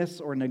we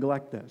miss or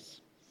neglect this.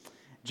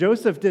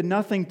 Joseph did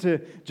nothing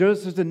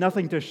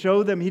to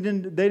show them.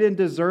 They didn't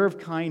deserve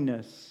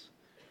kindness.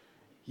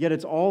 Yet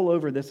it's all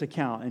over this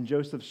account, and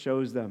Joseph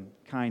shows them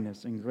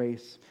kindness and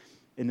grace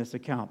in this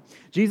account.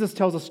 Jesus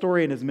tells a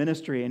story in his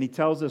ministry, and he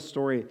tells this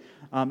story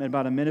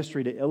about a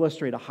ministry to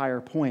illustrate a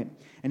higher point.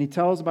 And he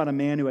tells about a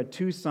man who had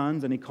two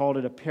sons, and he called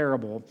it a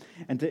parable,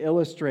 and to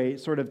illustrate,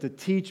 sort of to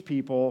teach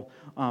people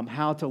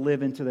how to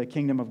live into the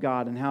kingdom of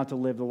God and how to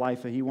live the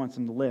life that he wants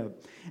them to live.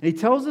 And he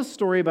tells this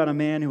story about a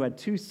man who had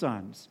two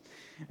sons.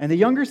 And the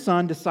younger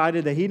son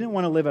decided that he didn't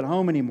want to live at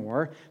home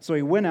anymore, so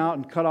he went out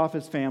and cut off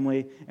his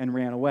family and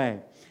ran away.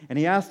 And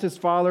he asked his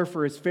father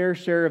for his fair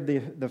share of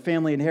the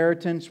family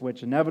inheritance,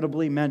 which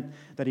inevitably meant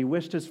that he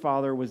wished his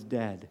father was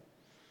dead.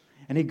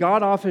 And he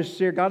got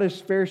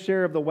his fair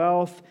share of the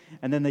wealth,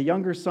 and then the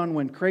younger son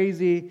went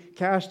crazy,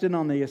 cashed in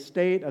on the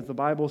estate, as the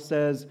Bible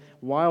says,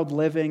 wild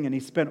living, and he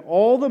spent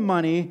all the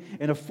money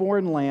in a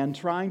foreign land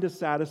trying to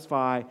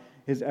satisfy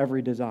his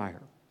every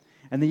desire.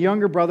 And when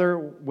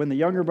the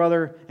younger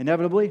brother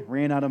inevitably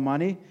ran out of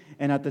money,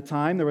 and at the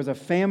time there was a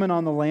famine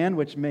on the land,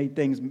 which made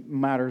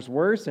matters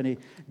worse, and he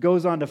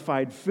goes on to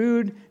find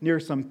food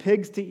near some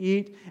pigs to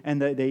eat, and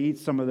they eat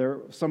some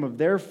of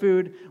their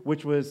food,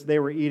 which was they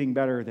were eating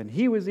better than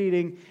he was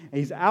eating. And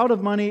he's out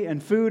of money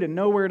and food and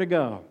nowhere to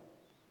go,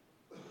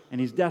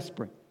 and he's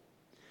desperate.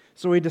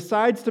 So he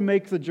decides to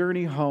make the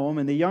journey home,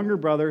 and the younger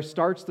brother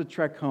starts the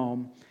trek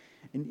home,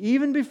 and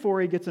even before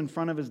he gets in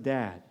front of his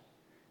dad,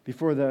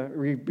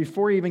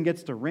 before he even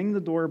gets to ring the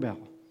doorbell,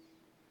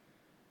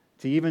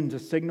 to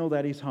signal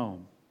that he's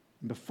home,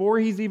 before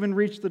he's even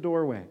reached the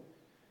doorway,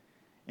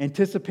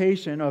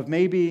 anticipation of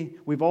maybe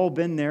we've all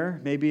been there,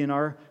 maybe in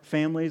our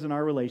families and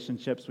our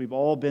relationships, we've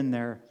all been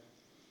there.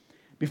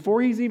 Before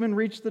he's even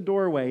reached the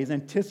doorway, he's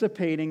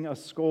anticipating a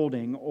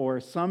scolding or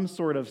some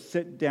sort of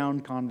sit-down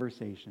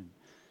conversation.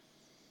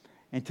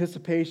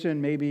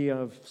 anticipation maybe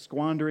of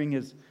squandering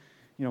his,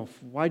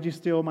 why'd you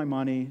steal my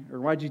money? Or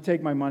why'd you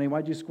take my money?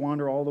 Why'd you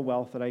squander all the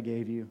wealth that I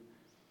gave you?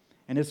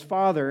 And his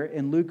father,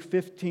 in Luke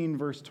 15,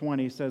 verse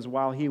 20, says,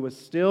 while he was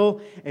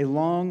still a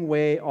long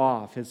way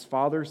off, his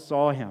father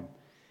saw him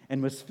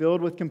and was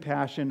filled with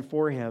compassion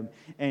for him.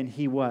 And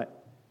he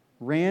what?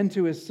 Ran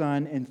to his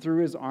son and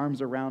threw his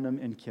arms around him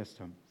and kissed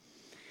him.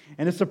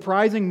 In a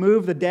surprising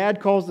move, the dad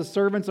calls the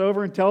servants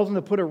over and tells them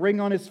to put a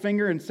ring on his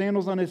finger and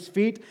sandals on his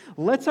feet.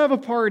 Let's have a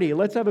party.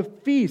 Let's have a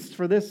feast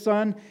for this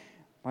son.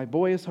 My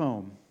boy is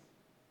home.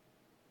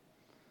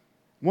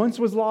 Once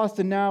was lost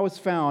and now is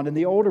found. And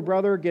the older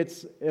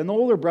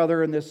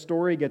brother in this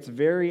story gets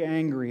very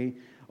angry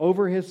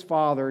over his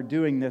father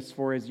doing this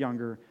for his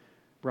younger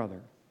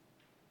brother,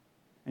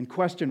 and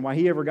question why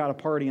he ever got a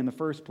party in the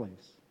first place.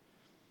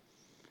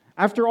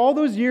 After all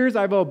those years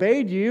I've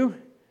obeyed you.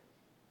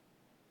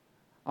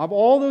 Of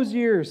all those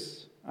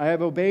years I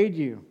have obeyed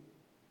you.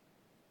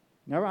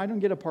 Never, I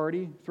didn't get a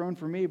party thrown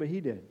for me, but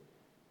he did.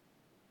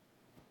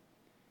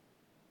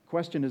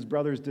 Question his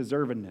brother's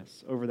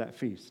deservedness over that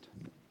feast.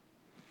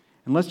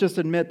 And let's just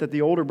admit that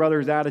the older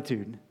brother's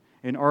attitude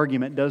in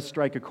argument does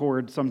strike a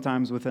chord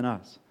sometimes within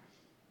us.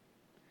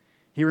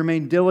 He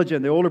remained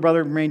diligent. The older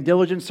brother remained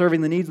diligent,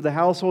 serving the needs of the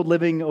household,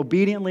 living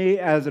obediently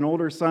as an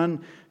older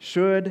son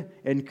should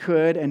and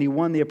could, and he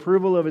won the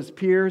approval of his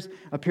peers,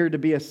 appeared to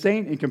be a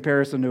saint in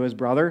comparison to his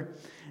brother.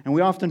 And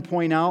we often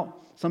point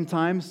out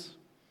sometimes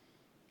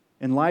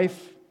in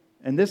life,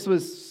 and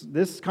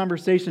this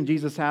conversation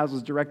Jesus has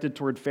was directed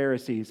toward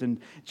Pharisees,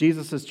 and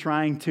Jesus is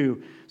trying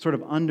to sort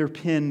of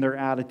underpin their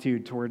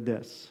attitude toward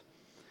this.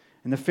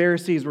 And the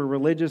Pharisees were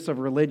religious of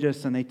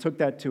religious, and they took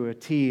that to a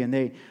T, and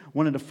they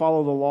wanted to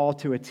follow the law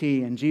to a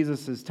T. And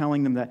Jesus is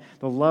telling them that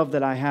the love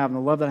that I have, and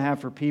the love that I have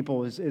for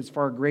people is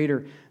far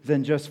greater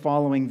than just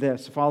following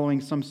this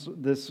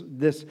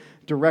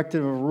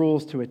directive of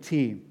rules to a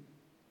T.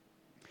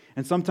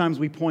 And sometimes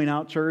we point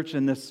out, church,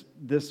 in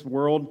this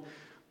world,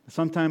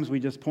 sometimes we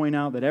just point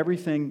out that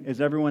everything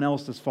is everyone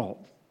else's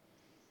fault.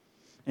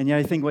 And yet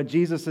I think what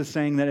Jesus is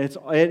saying, that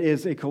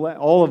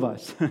all of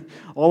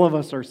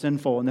us are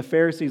sinful. And the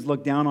Pharisees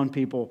looked down on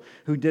people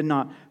who did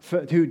not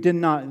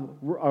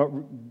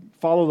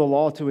follow the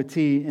law to a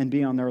T and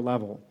be on their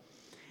level.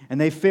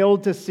 And the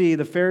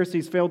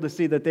Pharisees failed to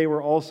see that they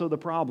were also the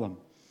problem.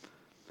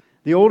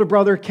 The older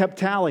brother kept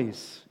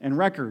tallies and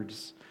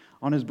records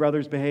on his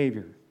brother's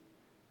behavior.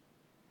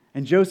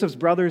 And Joseph's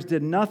brothers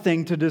did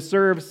nothing to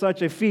deserve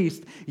such a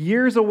feast.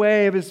 Years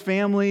away of his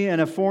family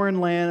in a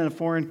foreign land, in a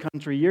foreign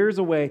country. Years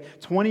away,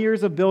 20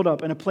 years of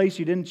buildup in a place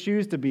you didn't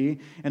choose to be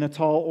in a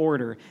tall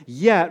order.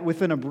 Yet,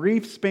 within a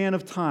brief span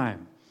of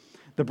time,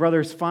 the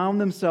brothers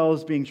found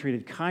themselves being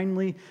treated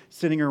kindly,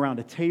 sitting around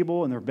a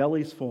table and their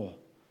bellies full.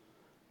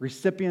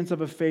 Recipients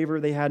of a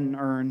favor they hadn't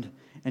earned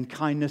and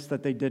kindness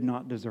that they did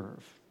not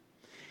deserve.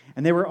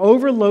 And they were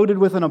overloaded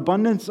with an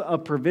abundance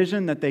of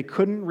provision that they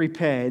couldn't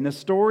repay. And the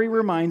story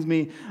reminds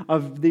me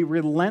of the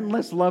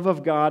relentless love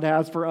of God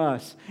has for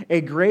us,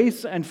 a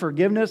grace and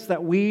forgiveness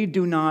that we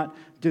do not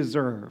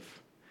deserve.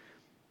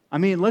 I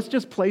mean, let's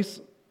just place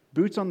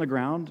boots on the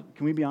ground.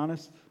 Can we be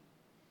honest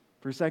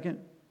for a second?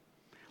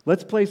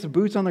 Let's place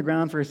boots on the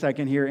ground for a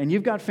second here. And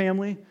you've got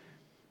family,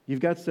 you've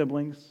got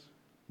siblings.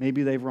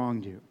 Maybe they've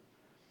wronged you.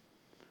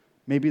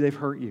 Maybe they've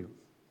hurt you.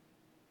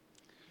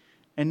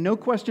 And no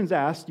questions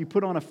asked, you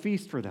put on a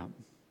feast for them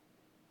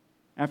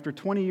after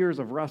 20 years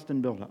of rust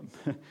and buildup.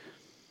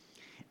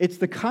 It's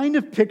the kind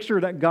of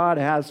picture that God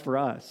has for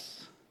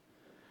us.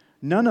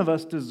 None of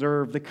us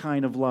deserve the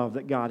kind of love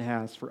that God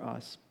has for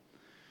us.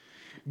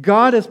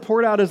 God has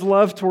poured out His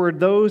love toward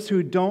those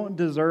who don't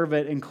deserve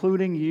it,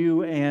 including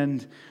you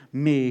and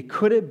me.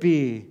 Could it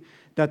be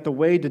that the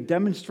way to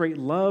demonstrate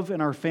love in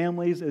our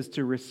families is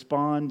to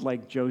respond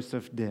like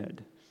Joseph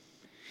did?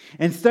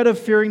 Instead of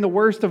fearing the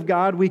worst of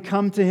God, we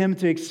come to Him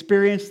to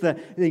experience the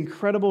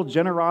incredible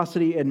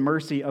generosity and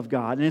mercy of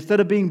God. And instead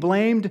of being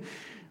blamed,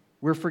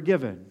 we're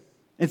forgiven.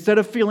 Instead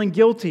of feeling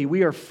guilty,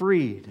 we are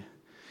freed.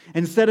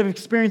 Instead of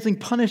experiencing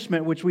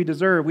punishment, which we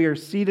deserve, we are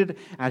seated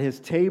at His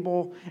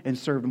table and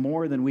served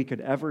more than we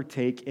could ever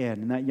take in.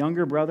 And that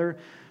younger brother,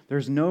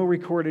 there's no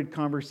recorded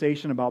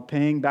conversation about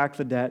paying back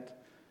the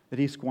debt that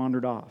he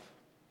squandered off.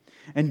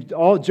 And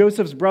all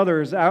Joseph's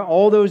brothers,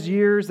 all those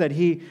years that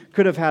he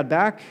could have had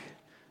back,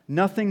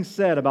 nothing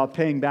said about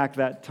paying back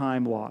that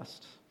time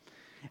lost.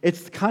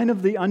 It's kind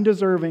of the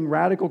undeserving,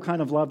 radical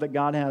kind of love that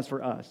God has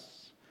for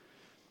us.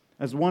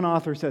 As one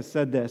author has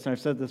said this, and I've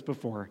said this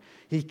before,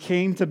 He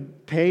came to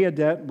pay a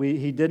debt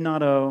He did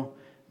not owe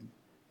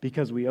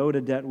because we owed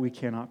a debt we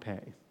cannot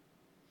pay.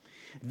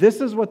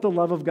 This is what the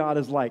love of God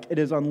is like. It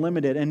is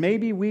unlimited. And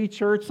maybe we,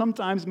 church,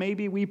 sometimes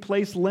maybe we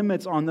place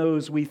limits on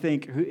those we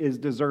think who is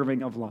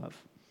deserving of love.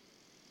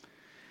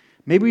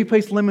 Maybe we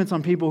place limits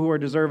on people who are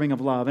deserving of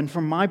love. And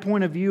from my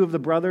point of view of the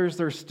brothers,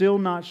 they're still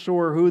not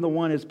sure who the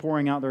one is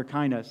pouring out their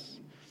kindness.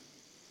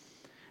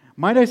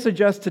 Might I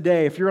suggest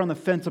today, if you're on the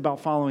fence about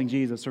following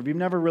Jesus, or if you've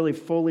never really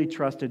fully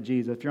trusted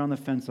Jesus, if you're on the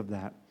fence of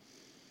that,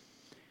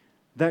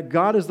 that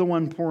God is the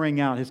one pouring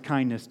out His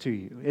kindness to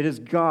you. It is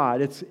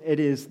God. It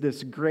is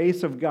this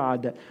grace of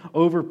God that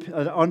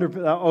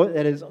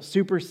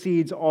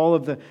supersedes all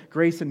of the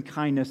grace and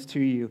kindness to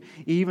you,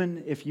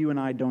 even if you and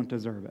I don't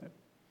deserve it.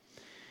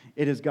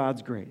 It is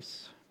God's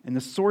grace. And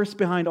the source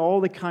behind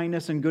all the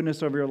kindness and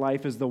goodness of your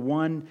life is the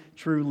one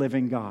true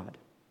living God.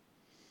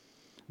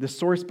 The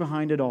source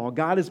behind it all.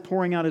 God is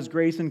pouring out His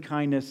grace and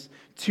kindness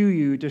to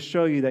you to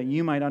show you that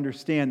you might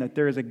understand that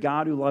there is a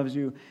God who loves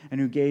you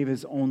and who gave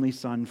His only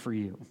Son for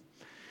you.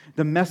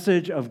 The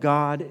message of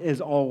God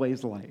is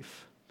always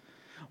life.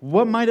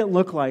 What might it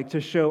look like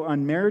to show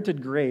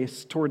unmerited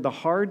grace toward the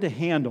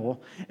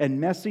hard-to-handle and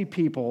messy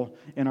people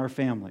in our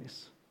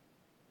families?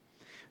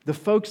 The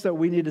folks that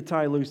we need to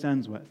tie loose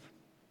ends with.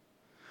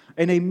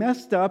 In a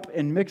messed up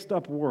and mixed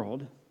up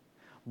world,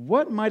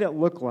 what might it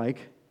look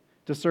like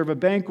to serve a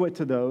banquet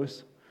to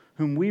those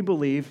whom we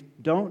believe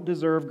don't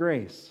deserve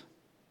grace?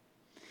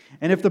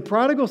 And if the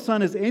prodigal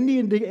son is any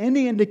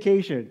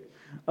indication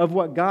of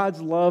what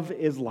God's love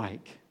is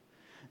like,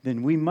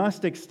 then we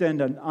must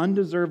extend an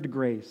undeserved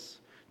grace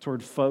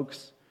toward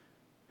folks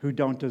who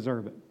don't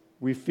deserve it.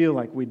 We feel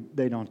like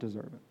they don't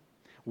deserve it.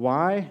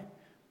 Why?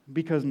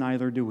 Because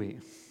neither do we.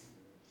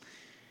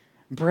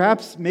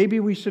 Perhaps maybe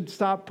we should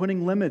stop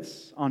putting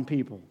limits on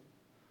people,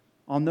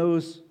 on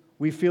those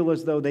we feel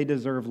as though they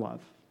deserve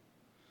love.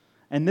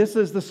 And this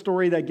is the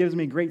story that gives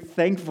me great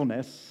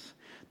thankfulness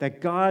that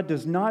God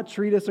does not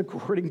treat us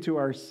according to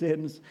our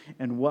sins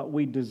and what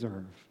we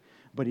deserve,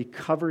 but He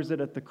covers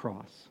it at the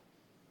cross.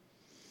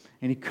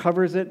 And He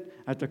covers it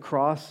at the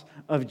cross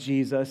of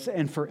Jesus,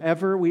 and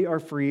forever we are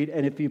freed.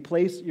 And if you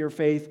place your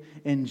faith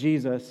in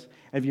Jesus,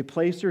 if you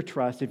place your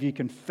trust, if you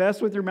confess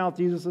with your mouth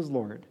Jesus is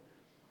Lord,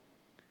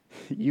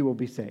 you will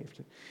be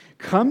saved.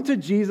 Come to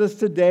Jesus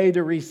today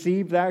to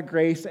receive that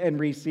grace and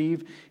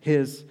receive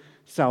His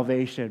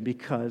salvation,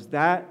 because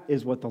that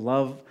is what the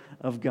love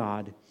of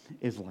God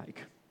is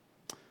like.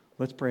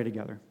 Let's pray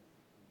together.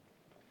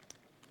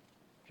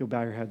 If you'll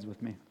bow your heads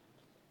with me.